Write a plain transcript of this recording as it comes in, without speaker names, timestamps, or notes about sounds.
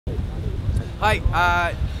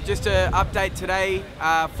Hi, just an update today,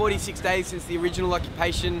 46 days since the original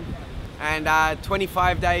occupation and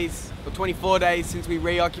 25 days or 24 days since we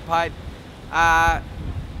reoccupied.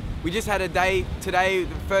 We just had a day today,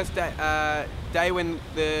 the first day when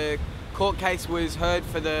the court case was heard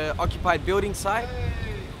for the occupied building site,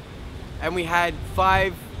 and we had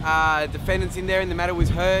 5 defendants in there and the matter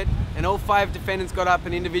was heard, and all 5 defendants got up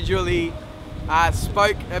and individually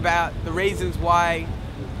spoke about the reasons why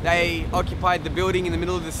they occupied the building in the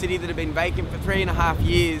middle of the city that had been vacant for 3.5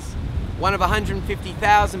 years. One of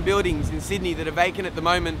 150,000 buildings in Sydney that are vacant at the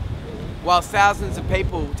moment, while thousands of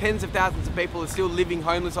people, tens of thousands of people are still living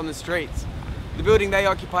homeless on the streets. The building they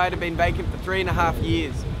occupied had been vacant for 3.5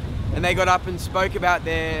 years, and they got up and spoke about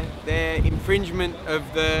their infringement of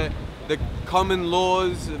the common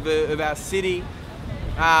laws of our city,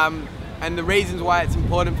 and the reasons why it's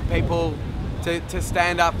important for people to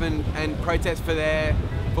stand up and protest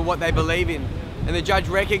for what they believe in. And the judge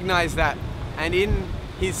recognised that, and in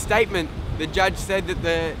his statement the judge said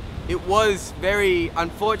that it was very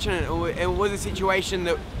unfortunate, it was a situation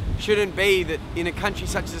that shouldn't be, that in a country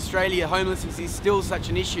such as Australia homelessness is still such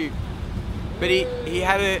an issue. But he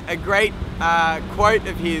had a great quote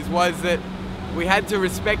of his, was that we had to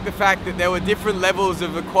respect the fact that there were different levels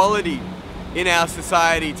of equality in our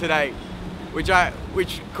society today,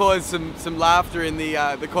 which caused some laughter in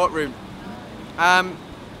the courtroom.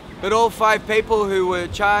 But all 5 people who were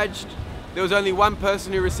charged, there was only one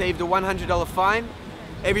person who received a $100 fine.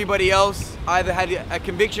 Everybody else either had a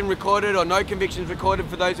conviction recorded or no convictions recorded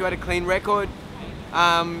for those who had a clean record.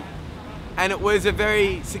 And it was a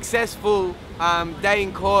very successful day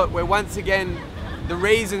in court, where once again the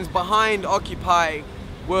reasons behind Occupy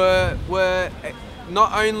were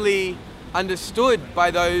not only understood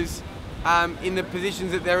by those in the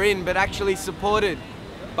positions that they're in, but actually supported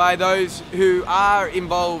by those who are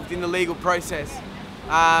involved in the legal process.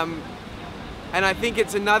 And I think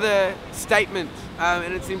it's another statement,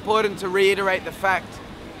 and it's important to reiterate the fact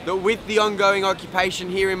that with the ongoing occupation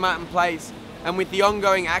here in Martin Place, and with the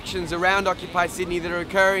ongoing actions around Occupy Sydney that are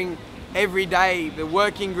occurring every day, the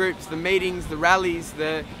working groups, the meetings, the rallies,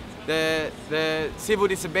 the civil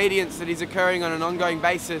disobedience that is occurring on an ongoing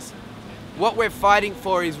basis, what we're fighting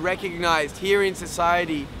for is recognised here in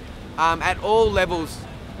society at all levels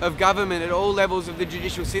of government, at all levels of the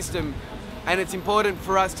judicial system. And it's important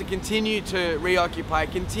for us to continue to reoccupy,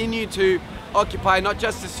 continue to occupy not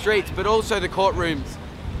just the streets but also the courtrooms,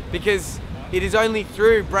 because it is only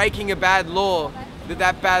through breaking a bad law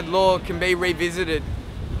that bad law can be revisited.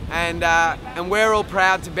 And we're all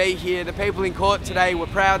proud to be here. The people in court today were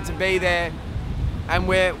proud to be there, and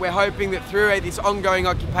we're hoping that through this ongoing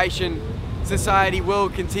occupation, society will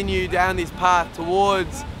continue down this path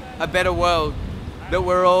towards a better world that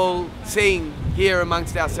we're all seeing here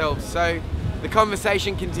amongst ourselves. So the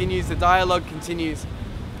conversation continues, the dialogue continues,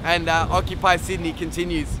 and Occupy Sydney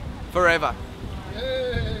continues forever.